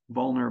out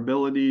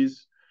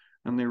vulnerabilities,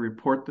 and they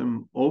report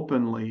them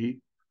openly,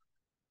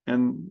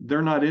 and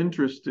they're not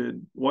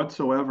interested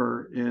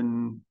whatsoever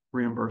in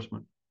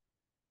reimbursement.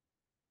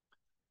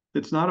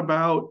 It's not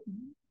about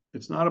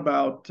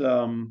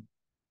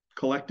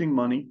collecting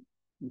money.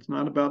 It's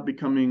not about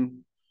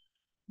becoming,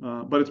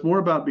 but it's more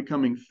about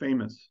becoming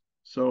famous.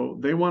 So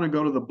they want to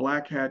go to the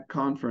Black Hat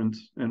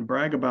conference and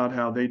brag about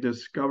how they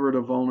discovered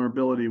a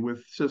vulnerability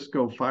with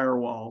Cisco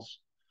firewalls,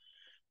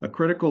 a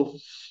critical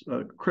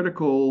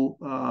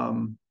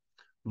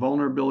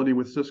vulnerability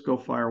with Cisco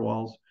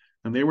firewalls,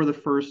 and they were the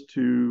first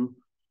to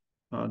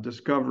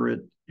discover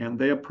it. And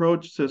they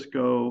approached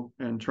Cisco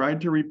and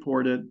tried to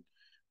report it,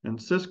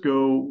 and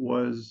Cisco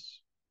was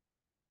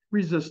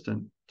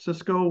resistant.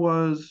 Cisco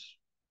was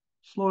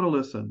slow to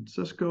listen.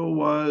 Cisco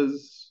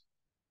was,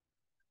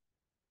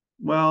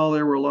 well,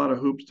 there were a lot of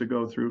hoops to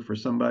go through for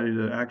somebody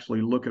to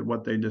actually look at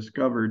what they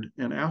discovered.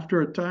 And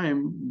after a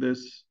time,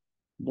 this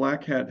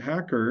Black Hat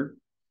hacker,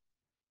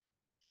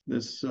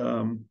 this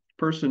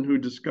person who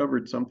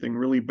discovered something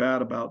really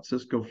bad about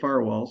Cisco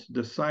firewalls,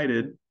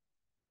 decided,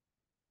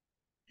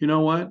 you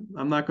know what?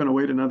 I'm not going to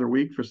wait another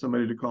week for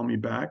somebody to call me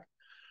back.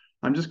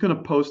 I'm just going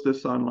to post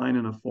this online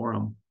in a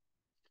forum.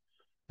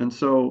 And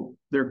so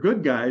they're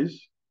good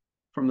guys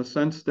from the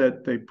sense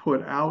that they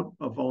put out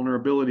a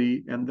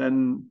vulnerability, and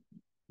then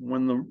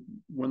when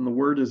the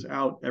word is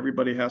out,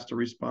 everybody has to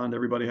respond,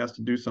 everybody has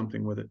to do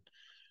something with it.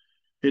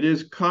 It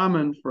is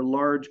common for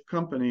large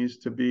companies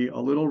to be a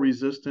little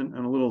resistant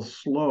and a little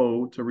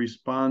slow to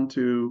respond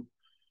to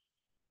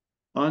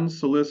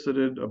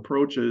unsolicited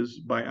approaches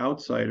by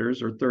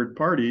outsiders or third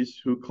parties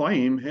who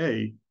claim,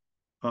 hey,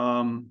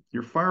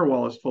 your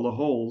firewall is full of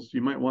holes.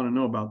 You might want to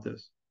know about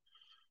this.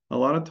 A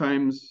lot of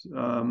times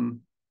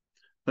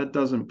that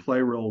doesn't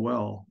play real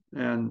well.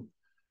 And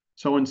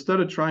so instead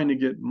of trying to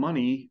get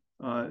money,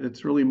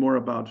 it's really more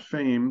about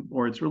fame,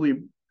 or it's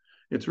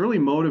really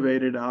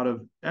motivated out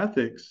of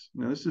ethics.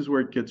 Now, this is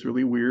where it gets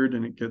really weird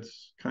and it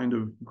gets kind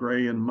of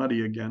gray and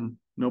muddy again,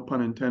 no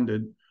pun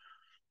intended.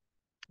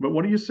 But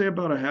what do you say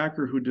about a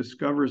hacker who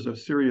discovers a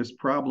serious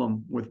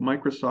problem with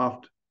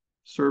Microsoft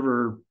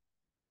server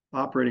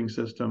operating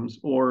systems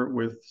or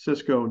with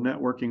Cisco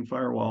networking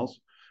firewalls,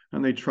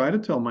 and they try to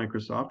tell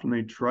Microsoft and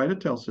they try to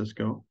tell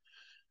Cisco,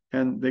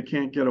 and they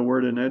can't get a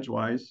word in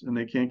edgewise, and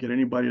they can't get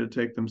anybody to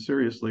take them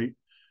seriously,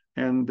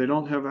 and they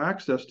don't have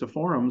access to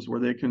forums where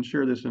they can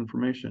share this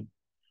information?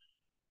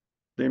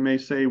 They may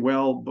say,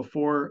 well,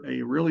 before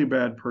a really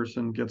bad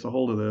person gets a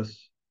hold of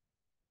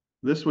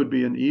this would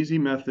be an easy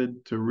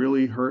method to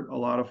really hurt a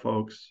lot of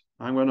folks.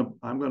 I'm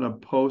gonna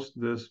post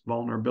this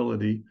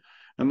vulnerability,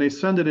 and they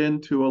send it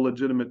into a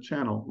legitimate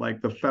channel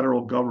like the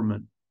federal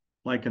government,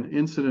 like an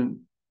incident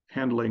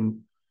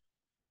handling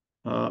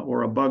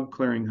or a bug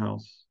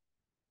clearinghouse.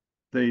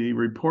 They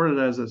report it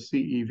as a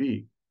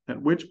CEV,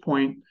 at which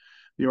point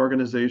the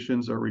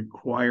organizations are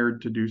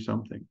required to do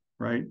something,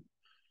 right?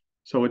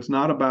 So it's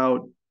not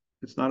about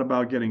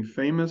getting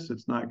famous.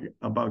 It's not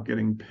about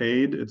getting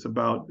paid. It's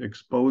about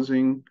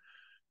exposing.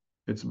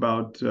 It's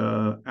about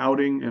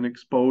outing an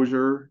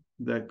exposure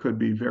that could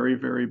be very,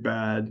 very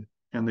bad,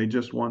 and they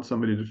just want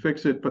somebody to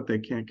fix it, but they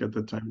can't get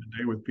the time of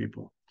day with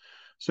people.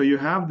 So you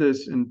have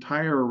this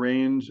entire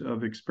range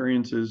of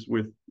experiences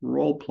with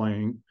role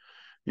playing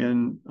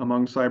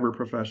among cyber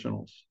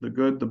professionals, the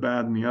good, the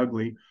bad, and the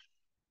ugly.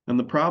 And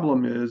the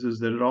problem is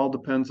that it all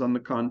depends on the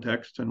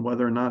context and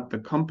whether or not the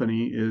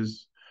company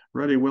is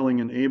ready,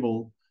 willing, and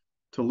able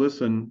to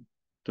listen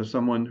to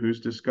someone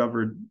who's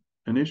discovered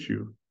an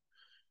issue.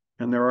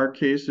 And there are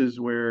cases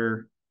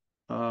where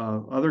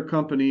other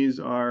companies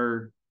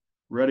are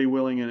ready,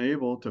 willing, and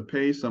able to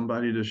pay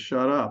somebody to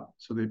shut up.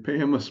 So they pay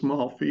them a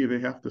small fee. They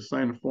have to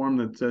sign a form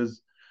that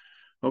says,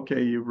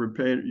 okay, you've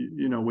repaid,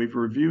 we've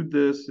reviewed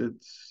this.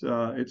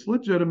 It's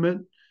legitimate.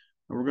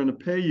 We're going to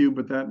pay you,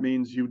 but that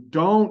means you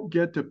don't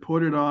get to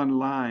put it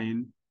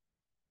online.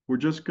 We're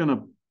just going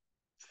to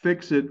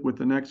fix it with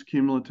the next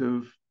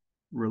cumulative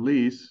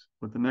release,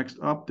 with the next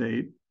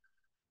update.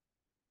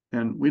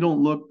 And we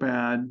don't look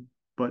bad,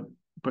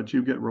 but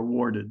you get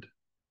rewarded.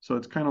 So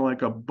it's kind of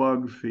like a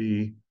bug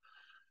fee,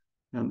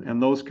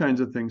 and those kinds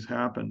of things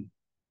happen.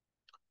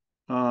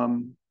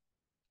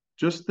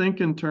 Just think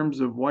in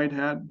terms of white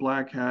hat,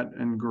 black hat,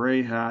 and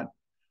gray hat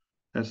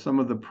as some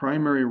of the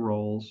primary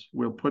roles.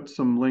 We'll put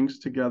some links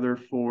together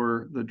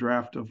for the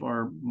draft of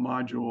our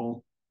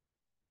module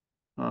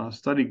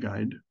study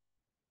guide.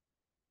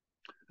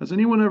 Has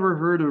anyone ever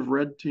heard of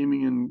red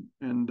teaming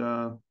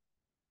and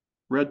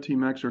red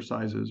team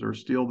exercises or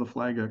steal the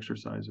flag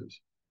exercises?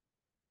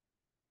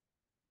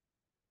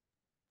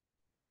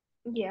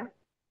 Yeah.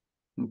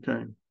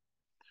 Okay.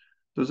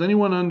 Does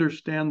anyone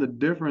understand the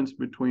difference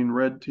between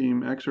red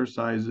team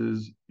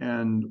exercises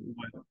and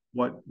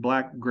what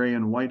black, gray,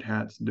 and white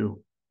hats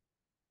do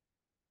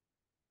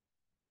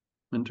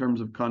in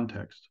terms of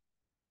context?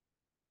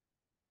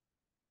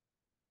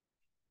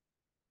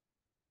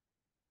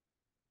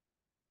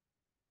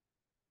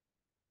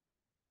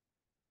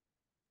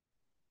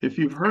 If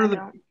you've heard of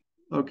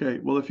okay,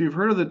 well, if you've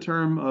heard of the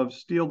term of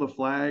steal the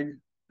flag,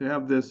 they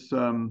have this.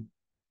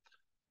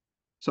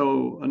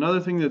 So another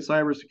thing that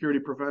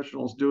cybersecurity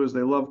professionals do is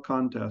they love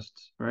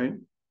contests, right?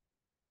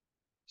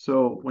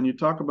 So when you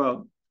talk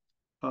about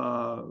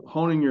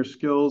honing your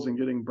skills and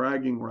getting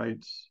bragging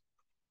rights,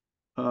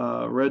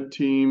 red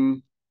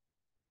team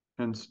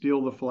and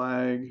steal the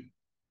flag.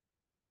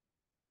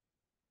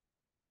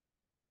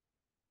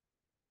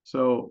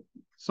 So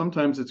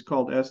sometimes it's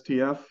called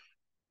STF.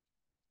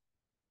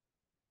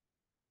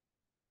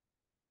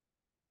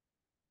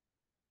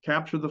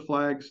 Capture the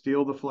flag,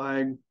 steal the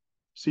flag,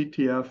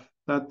 CTF.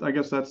 That, I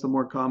guess that's the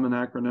more common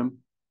acronym.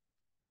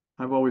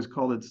 I've always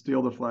called it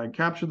steal the flag.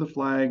 Capture the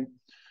flag.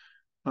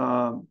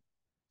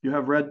 You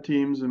have red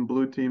teams and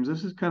blue teams.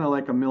 This is kind of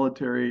like a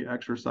military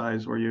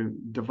exercise where you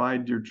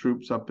divide your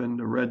troops up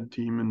into red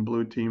team and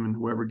blue team, and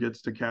whoever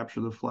gets to capture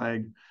the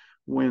flag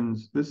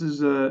wins. This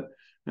is an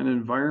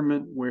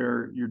environment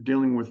where you're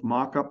dealing with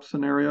mock-up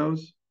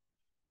scenarios.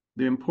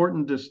 The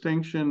important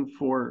distinction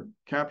for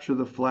capture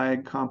the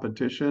flag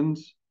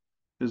competitions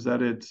is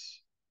that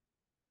it's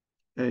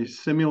a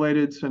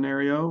simulated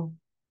scenario.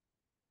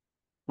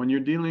 When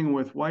you're dealing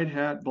with white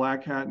hat,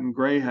 black hat, and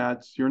gray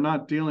hats, you're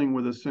not dealing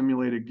with a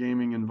simulated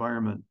gaming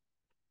environment.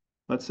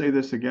 Let's say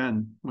this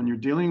again. When you're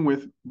dealing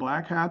with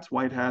black hats,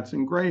 white hats,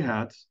 and gray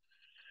hats,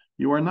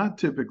 you're not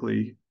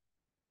typically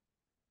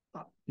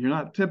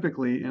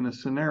in a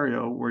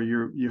scenario where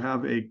you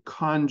have a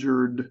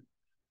conjured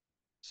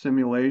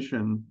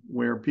simulation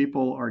where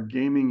people are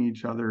gaming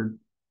each other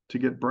to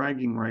get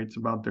bragging rights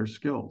about their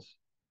skills.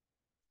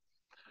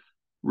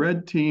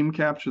 Red team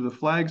capture the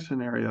flag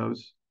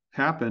scenarios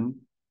happen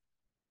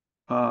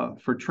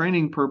for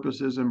training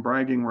purposes and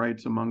bragging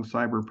rights among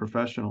cyber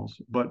professionals.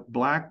 But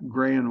black,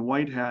 gray, and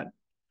white hat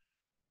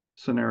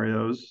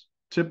scenarios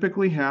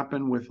typically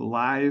happen with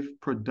live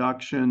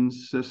production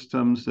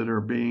systems that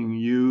are being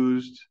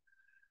used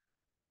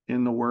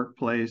in the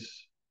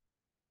workplace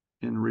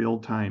in real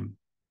time.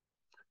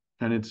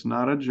 And it's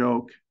not a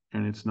joke,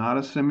 and it's not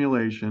a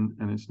simulation,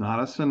 and it's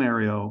not a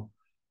scenario,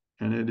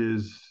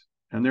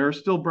 and there are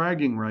still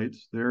bragging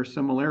rights. There are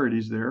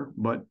similarities there,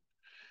 but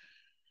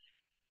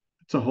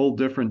it's a whole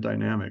different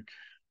dynamic,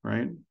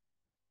 right?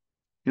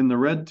 In the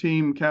red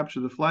team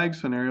capture the flag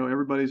scenario,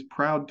 everybody's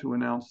proud to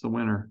announce the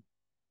winner.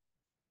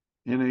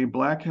 In a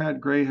black hat,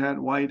 gray hat,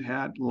 white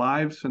hat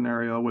live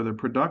scenario with a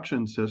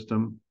production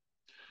system,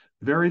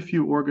 very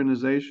few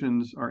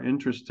organizations are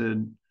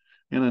interested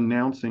in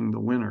announcing the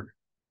winner.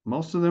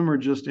 Most of them are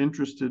just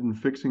interested in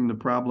fixing the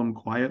problem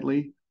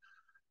quietly,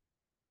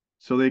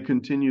 so they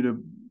continue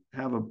to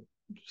have a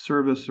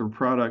service or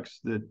products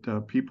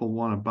that people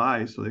want to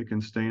buy so they can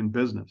stay in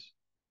business.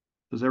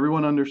 Does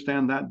everyone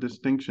understand that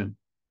distinction?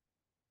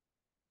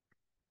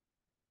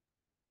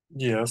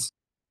 Yes.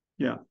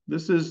 Yeah,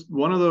 this is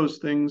one of those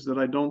things that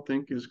I don't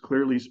think is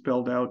clearly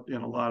spelled out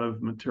in a lot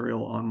of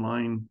material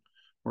online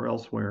or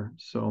elsewhere.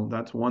 So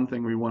that's one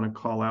thing we want to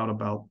call out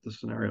about the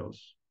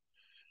scenarios.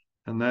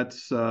 And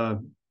that's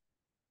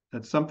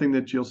something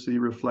that you'll see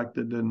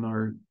reflected in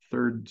our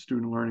third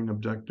student learning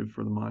objective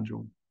for the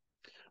module.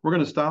 We're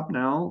going to stop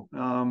now.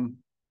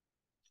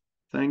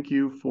 Thank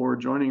you for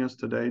joining us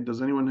today.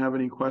 Does anyone have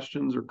any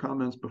questions or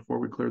comments before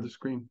we clear the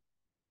screen?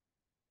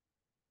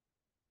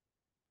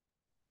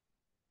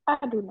 I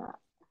do not.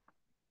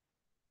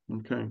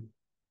 Okay.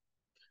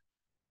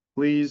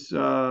 Please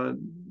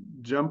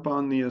jump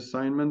on the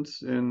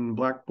assignments in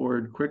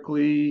Blackboard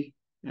quickly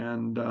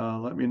and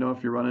let me know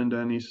if you run into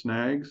any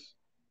snags.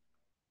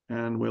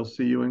 And we'll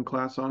see you in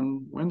class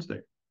on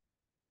Wednesday.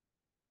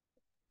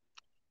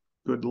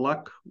 Good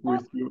luck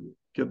with you.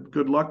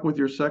 Good luck with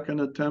your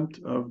second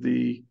attempt of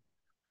the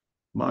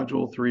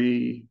Module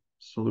 3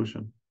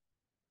 solution.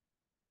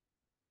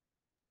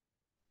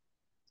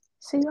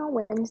 See you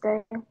on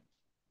Wednesday.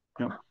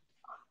 Yep.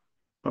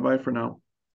 Bye-bye for now.